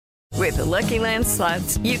With the Lucky Land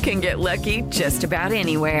Slots, you can get lucky just about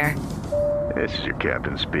anywhere. This is your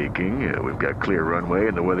captain speaking. We've got clear runway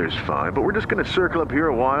and the weather's fine, but we're just going to circle up here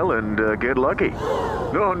a while and get lucky.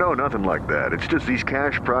 No, nothing like that. It's just these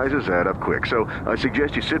cash prizes add up quick. So I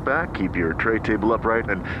suggest you sit back, keep your tray table upright,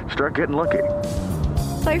 and start getting lucky.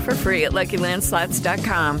 Play for free at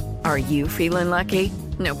LuckyLandSlots.com. Are you feeling lucky?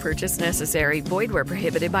 No purchase necessary. Void where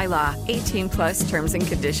prohibited by law. 18 plus terms and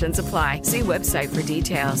conditions apply. See website for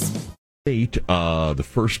details. The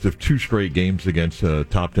first of two straight games against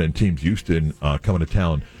top 10 teams. Houston coming to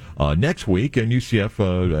town next week, and UCF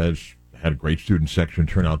has had a great student section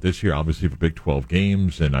turnout this year, obviously for Big 12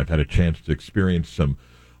 games, and I've had a chance to experience some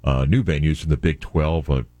new venues in the Big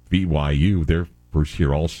 12. BYU, their first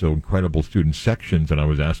year also, incredible student sections, and I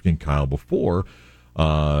was asking Kyle before,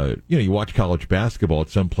 you watch college basketball, at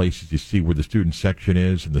some places you see where the student section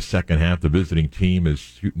is, in the second half the visiting team is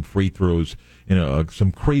shooting free throws in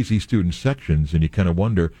some crazy student sections, and you kind of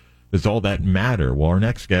wonder, does all that matter? Well, our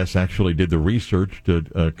next guest actually did the research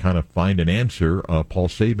to kind of find an answer. Paul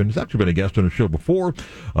Sabin has actually been a guest on the show before,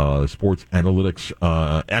 sports analytics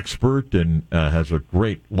expert, and has a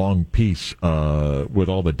great long piece with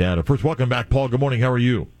all the data. First, welcome back, Paul. Good morning. How are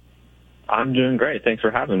you? I'm doing great. Thanks for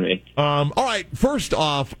having me. All right. First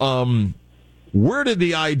off, where did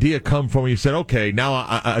the idea come from when you said, okay, now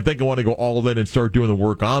I think I want to go all in and start doing the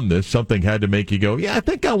work on this? Something had to make you go, yeah, I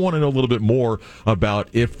think I want to know a little bit more about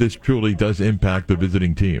if this truly does impact the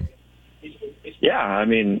visiting team. Yeah, I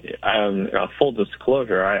mean, full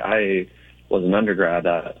disclosure, I was an undergrad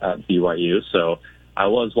at BYU, so I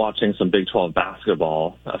was watching some Big 12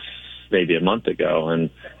 basketball maybe a month ago, and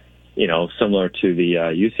similar to the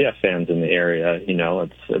UCF fans in the area,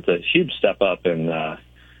 it's a huge step up in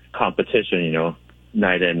competition,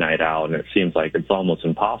 night in, night out, and it seems like it's almost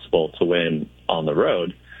impossible to win on the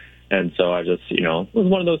road. And so I just, it was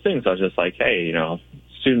one of those things. I was just like, hey,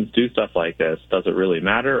 students do stuff like this. Does it really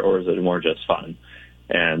matter, or is it more just fun?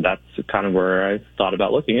 And that's kind of where I thought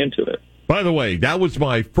about looking into it. By the way, that was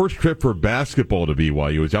my first trip for basketball to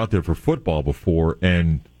BYU. I was out there for football before,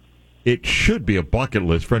 and it should be a bucket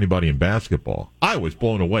list for anybody in basketball. I was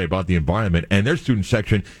blown away about the environment, and their student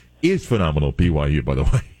section is phenomenal at BYU, by the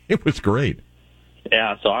way. It was great.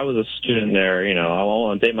 Yeah, so I was a student there. I won't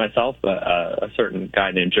want to date myself, but a certain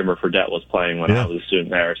guy named Jimmer Fredette was playing when I was a student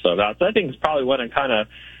there. So I think it's probably when it kind of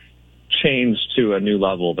changed to a new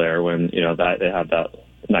level there when, that they had that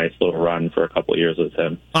nice little run for a couple of years with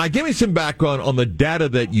him. Give me some background on the data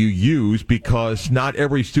that you use, because not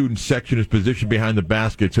every student section is positioned behind the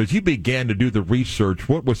basket. So as you began to do the research,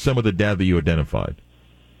 what was some of the data that you identified?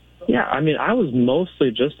 Yeah, I mean, I was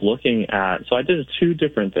mostly just looking at, so I did two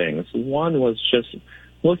different things. One was just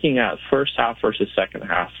looking at first half versus second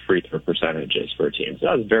half free throw percentages for teams.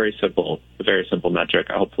 That was a very simple metric,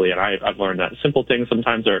 hopefully. And I've learned that simple things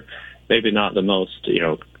sometimes are maybe not the most,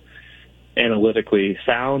 analytically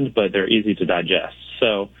sound, but they're easy to digest.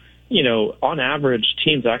 So, on average,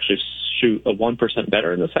 teams actually shoot 1%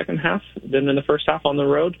 better in the second half than in the first half on the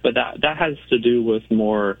road. But that has to do with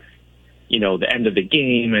more, the end of the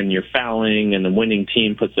game, and you're fouling, and the winning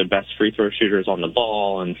team puts their best free throw shooters on the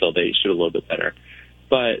ball, and so they shoot a little bit better.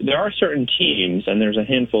 But there are certain teams, and there's a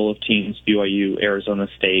handful of teams, BYU, Arizona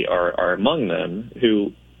State are among them,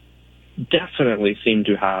 who definitely seem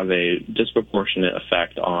to have a disproportionate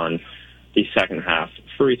effect on the second half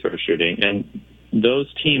free throw shooting. And those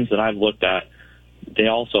teams that I've looked at, they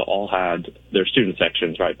also all had their student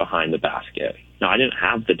sections right behind the basket. Now, I didn't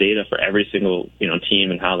have the data for every single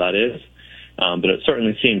team and how that is, but it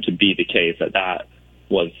certainly seemed to be the case that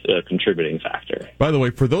was a contributing factor. By the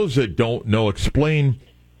way, for those that don't know, explain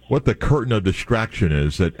what the curtain of distraction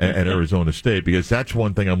is at Arizona State, because that's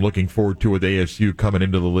one thing I'm looking forward to with ASU coming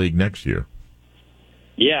into the league next year.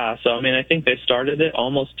 Yeah, so I mean, I think they started it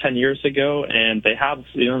almost 10 years ago, and they have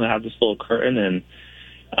this little curtain, and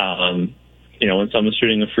when someone's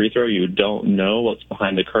shooting a free throw, you don't know what's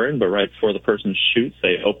behind the curtain, but right before the person shoots,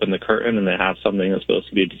 they open the curtain and they have something that's supposed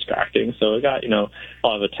to be distracting. So it got, a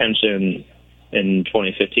lot of attention in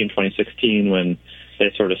 2015, 2016 when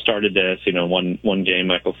they sort of started this. One game,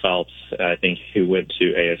 Michael Phelps, I think, who went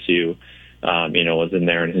to ASU, was in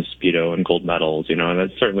there in his Speedo and gold medals, and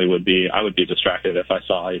it certainly I would be distracted if I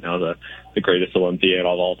saw, the greatest Olympian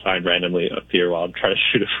of all time randomly appear while I'm trying to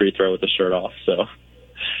shoot a free throw with the shirt off. So.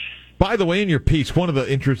 By the way, in your piece, one of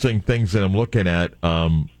the interesting things that I'm looking at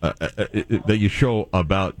that you show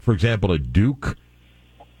about, for example, at Duke,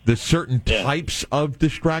 the certain types of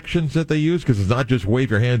distractions that they use, because it's not just wave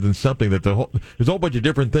your hands and something. There's a whole bunch of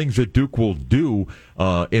different things that Duke will do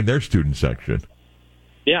in their student section.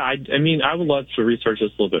 Yeah, I mean, I would love to research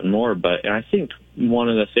this a little bit more, but I think one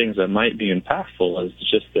of the things that might be impactful is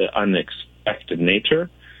just the unexpected nature.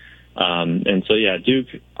 And so, yeah, Duke,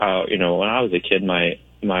 when I was a kid,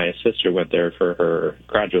 my sister went there for her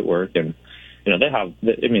graduate work, and,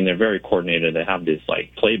 they're very coordinated. They have this,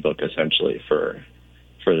 like, playbook, essentially, for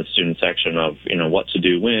the student section of, what to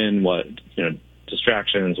do when, what,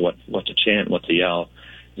 distractions, what to chant, what to yell.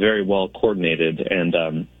 Very well coordinated.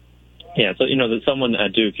 And, so, that someone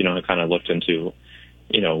at Duke, kind of looked into,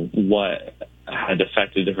 what had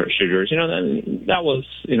affected different shooters. That was,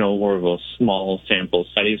 more of a small sample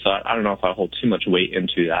study. So I don't know if I hold too much weight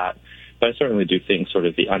into that. But I certainly do think sort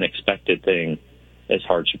of the unexpected thing is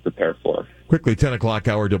hard to prepare for. Quickly, 10 o'clock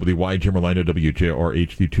hour, WYGM Orlando, WJR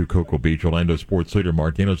HD2 Cocoa Beach, Orlando sports leader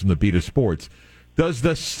Mark Daniels in the beat of sports. Does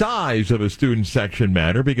the size of a student section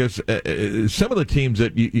matter? Because some of the teams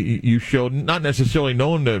that you showed, not necessarily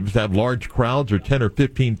known to have large crowds or 10 or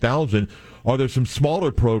 15,000, are there some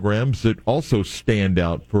smaller programs that also stand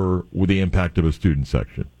out with the impact of a student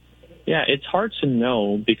section? Yeah, it's hard to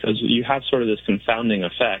know because you have sort of this confounding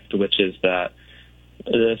effect, which is that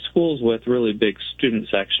the schools with really big student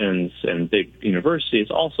sections and big universities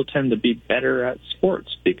also tend to be better at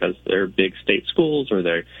sports because they're big state schools or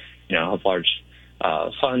they have large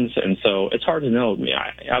funds, and so it's hard to know.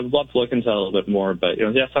 I would love to look into that a little bit more, but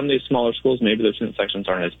some of these smaller schools, maybe their student sections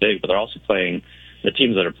aren't as big, but they're also playing. The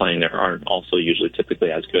teams that are playing there aren't also usually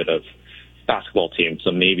typically as good of basketball teams,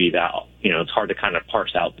 so maybe that it's hard to kind of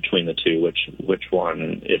parse out between the two which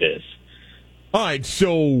one it is. All right,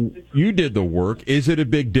 so you did the work. Is it a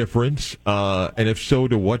big difference? And if so,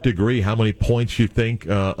 to what degree? How many points you think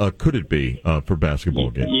could it be for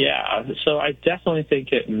basketball games? Yeah, so I definitely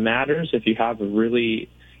think it matters if you have a really,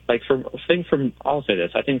 I'll say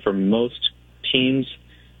this, I think for most teams,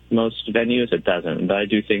 most venues, it doesn't. But I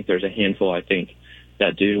do think there's a handful, I think,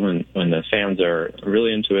 that do when the fans are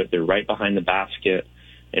really into it. They're right behind the basket.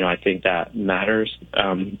 I think that matters.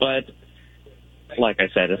 But like I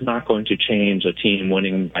said, it's not going to change a team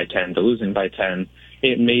winning by 10 to losing by 10.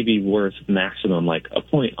 It may be worth maximum like a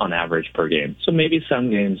point on average per game. So maybe some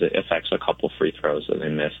games it affects a couple free throws that they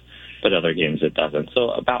miss, but other games it doesn't. So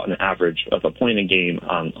about an average of a point a game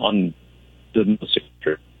on the most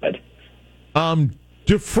secure side.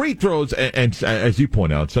 Do free throws, and as you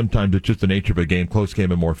point out, sometimes it's just the nature of a game, close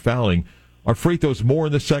game and more fouling. Are free throws more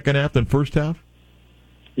in the second half than first half?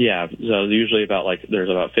 Yeah, so usually there's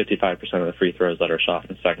about 55% of the free throws that are shot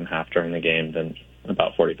in the second half during the game, then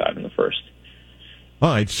about 45 in the first. All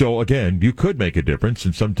right, so again, you could make a difference,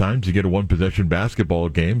 and sometimes you get a one-possession basketball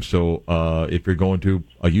game, so if you're going to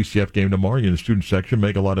a UCF game tomorrow, you're in the student section,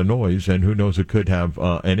 make a lot of noise, and who knows, it could have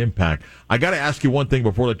an impact. I got to ask you one thing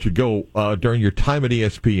before I let you go. During your time at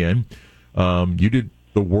ESPN, you did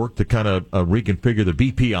the work to kind of reconfigure the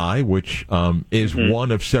BPI, which is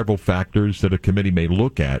one of several factors that a committee may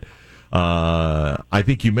look at. I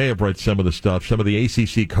think you may have read some of the stuff. Some of the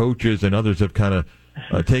ACC coaches and others have kind of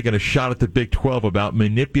taken a shot at the Big 12 about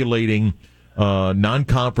manipulating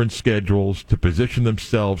non-conference schedules to position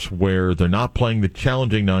themselves where they're not playing the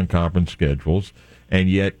challenging non-conference schedules, and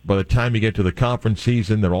yet by the time you get to the conference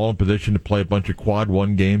season, they're all in position to play a bunch of Quad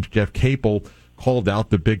 1 games. Jeff Capel called out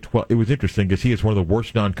the Big 12. It was interesting because he has one of the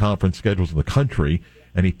worst non-conference schedules in the country,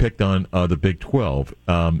 and he picked on the Big 12.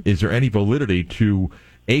 Is there any validity to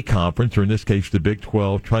a conference, or in this case the Big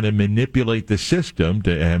 12, trying to manipulate the system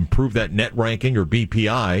to improve that net ranking or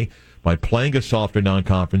BPI by playing a softer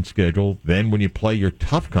non-conference schedule? Then when you play your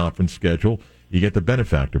tough conference schedule, you get the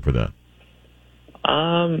benefactor for that.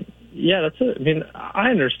 Yeah, that's it. I mean, I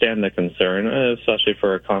understand the concern, especially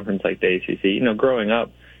for a conference like the ACC. Growing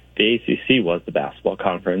up, the ACC was the basketball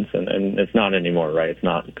conference, and it's not anymore, right? It's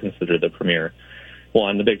not considered the premier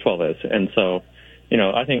one. The Big 12 is. And so,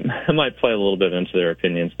 I think it might play a little bit into their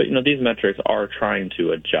opinions. But, these metrics are trying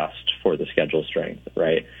to adjust for the schedule strength,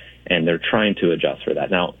 right? And they're trying to adjust for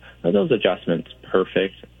that. Now, are those adjustments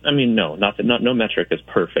perfect? I mean, no, no metric is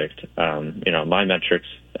perfect. My metrics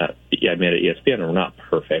I made at ESPN were not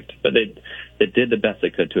perfect, but they did the best they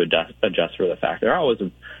could to adjust for the fact. I always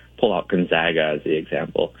pull out Gonzaga as the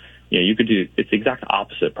example. You could do it's the exact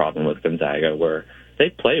opposite problem with Gonzaga, where they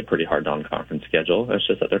play a pretty hard non-conference schedule. It's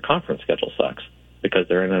just that their conference schedule sucks because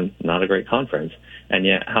they're in not a great conference. And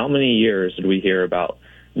yet, how many years did we hear about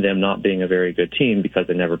them not being a very good team because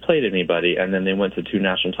they never played anybody, and then they went to 2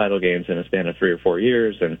 national title games in a span of 3 or 4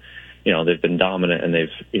 years, and they've been dominant, and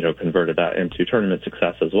they've converted that into tournament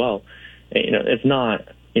success as well. It's not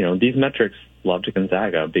these metrics love to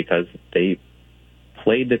Gonzaga because they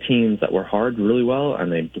played the teams that were hard really well,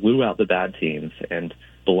 and they blew out the bad teams. And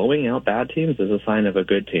blowing out bad teams is a sign of a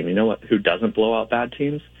good team. You know what? Who doesn't blow out bad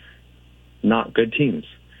teams? Not good teams.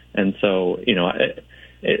 And so,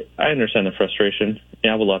 I understand the frustration.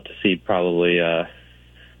 Yeah, I would love to see probably a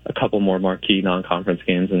couple more marquee non-conference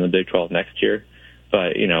games in the Big 12 next year.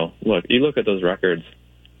 But, look, you look at those records.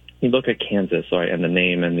 You look at Kansas, right, and the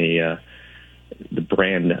name and the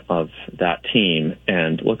brand of that team,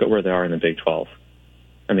 and look at where they are in the Big 12.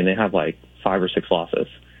 I mean, they have like 5 or 6 losses.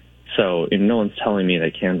 So no one's telling me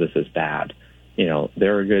that Kansas is bad.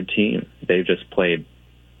 They're a good team. They've just played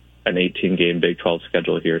an 18-game Big 12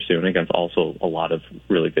 schedule here soon against also a lot of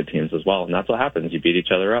really good teams as well. And that's what happens. You beat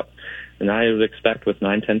each other up. And I would expect with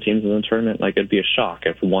 9-10 teams in the tournament, it'd be a shock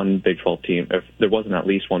if if there wasn't at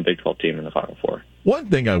least one Big 12 team in the Final Four.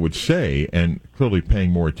 One thing I would say, and clearly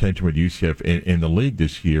paying more attention with UCF in the league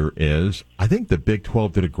this year, is I think the Big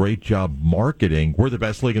 12 did a great job marketing. We're the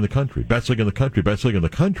best league in the country, best league in the country, best league in the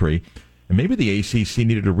country. And maybe the ACC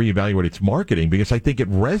needed to reevaluate its marketing because I think it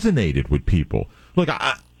resonated with people. Look,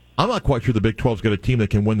 I'm not quite sure the Big 12's got a team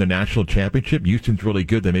that can win the national championship. Houston's really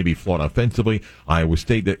good. They may be flawed offensively. Iowa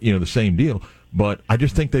State, the same deal. But I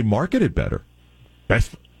just think they marketed better.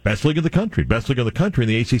 Best league in the country. Best league in the country. And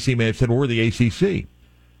the ACC may have said, we're the ACC.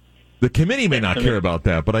 The committee may not care about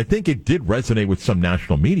that, but I think it did resonate with some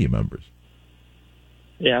national media members.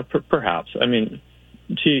 Yeah, perhaps. I mean,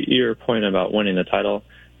 to your point about winning the title,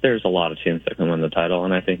 there's a lot of teams that can win the title,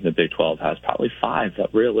 and I think the Big 12 has probably 5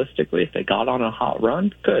 that realistically, if they got on a hot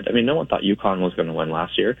run, could. I mean, no one thought UConn was going to win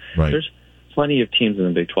last year. Right. There's plenty of teams in the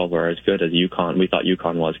Big 12 who are as good as UConn. We thought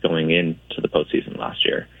UConn was going into the postseason last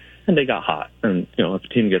year. And they got hot. And, if a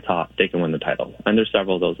team gets hot, they can win the title. And there's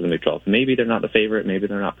several of those in the Big 12. Maybe they're not the favorite. Maybe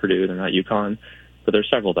they're not Purdue. They're not UConn. But there's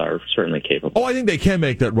several that are certainly capable. Oh, I think they can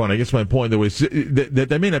make that run. I guess my point, though, is that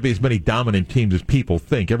there may not be as many dominant teams as people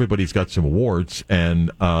think. Everybody's got some warts.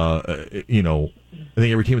 And, I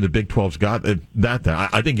think every team in the Big 12's got that.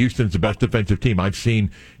 I think Houston's the best defensive team I've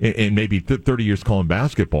seen in maybe 30 years calling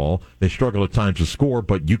basketball. They struggle at times to score,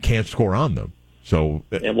 but you can't score on them. So,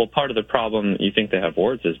 part of the problem you think they have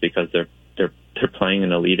warts is because they're playing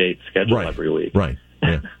an Elite Eight schedule every week. Right.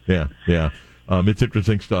 Yeah. It's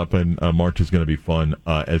interesting stuff, and March is going to be fun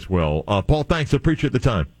as well. Paul, thanks. Appreciate the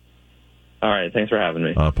time. All right. Thanks for having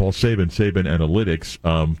me. Paul Sabin Analytics.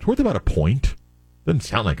 It's worth about a point. Doesn't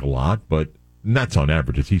sound like a lot, but that's on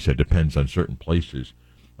average, as he said, depends on certain places.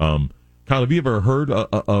 Kyle, have you ever heard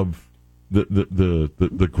of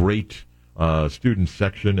the great student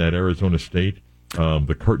section at Arizona State?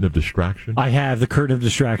 The curtain of distraction. I have the curtain of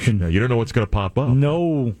distraction. Yeah, you don't know what's going to pop up.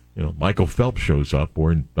 No. Michael Phelps shows up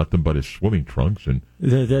wearing nothing but his swimming trunks, and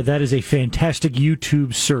that is a fantastic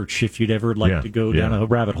YouTube search if you'd ever like to go down a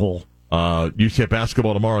rabbit hole. UCF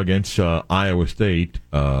basketball tomorrow against Iowa State.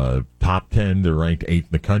 Top 10, they're ranked 8th in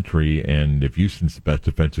the country, and if Houston's the best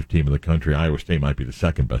defensive team in the country, Iowa State might be the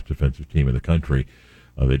second best defensive team in the country.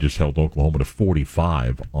 They just held Oklahoma to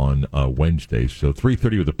 45 on Wednesday. So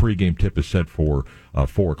 3:30 with the pregame tip is set for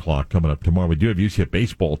 4 o'clock coming up tomorrow. We do have UCF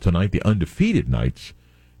baseball tonight. The undefeated Knights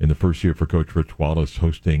in the first year for Coach Rich Wallace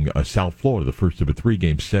hosting South Florida. The first of a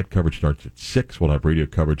 3-game set. Coverage starts at 6. We'll have radio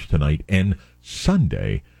coverage tonight and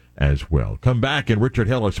Sunday as well. Come back, and Richard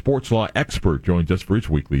Hell, a sports law expert, joins us for his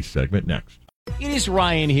weekly segment next. It is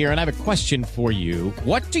Ryan here, and I have a question for you.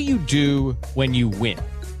 What do you do when you win?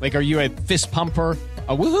 Like, are you a fist pumper,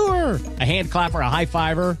 a woohooer, a hand clapper, a high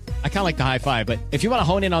fiver? I kind of like the high five, but if you want to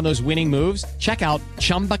hone in on those winning moves, check out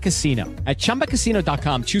Chumba Casino. At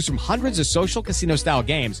ChumbaCasino.com, choose from hundreds of social casino-style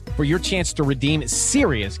games for your chance to redeem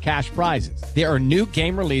serious cash prizes. There are new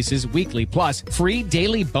game releases weekly, plus free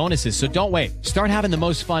daily bonuses, so don't wait. Start having the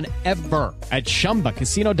most fun ever at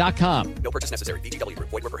ChumbaCasino.com. No purchase necessary. VGW.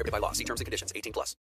 Void where prohibited by law. See terms and conditions. 18+.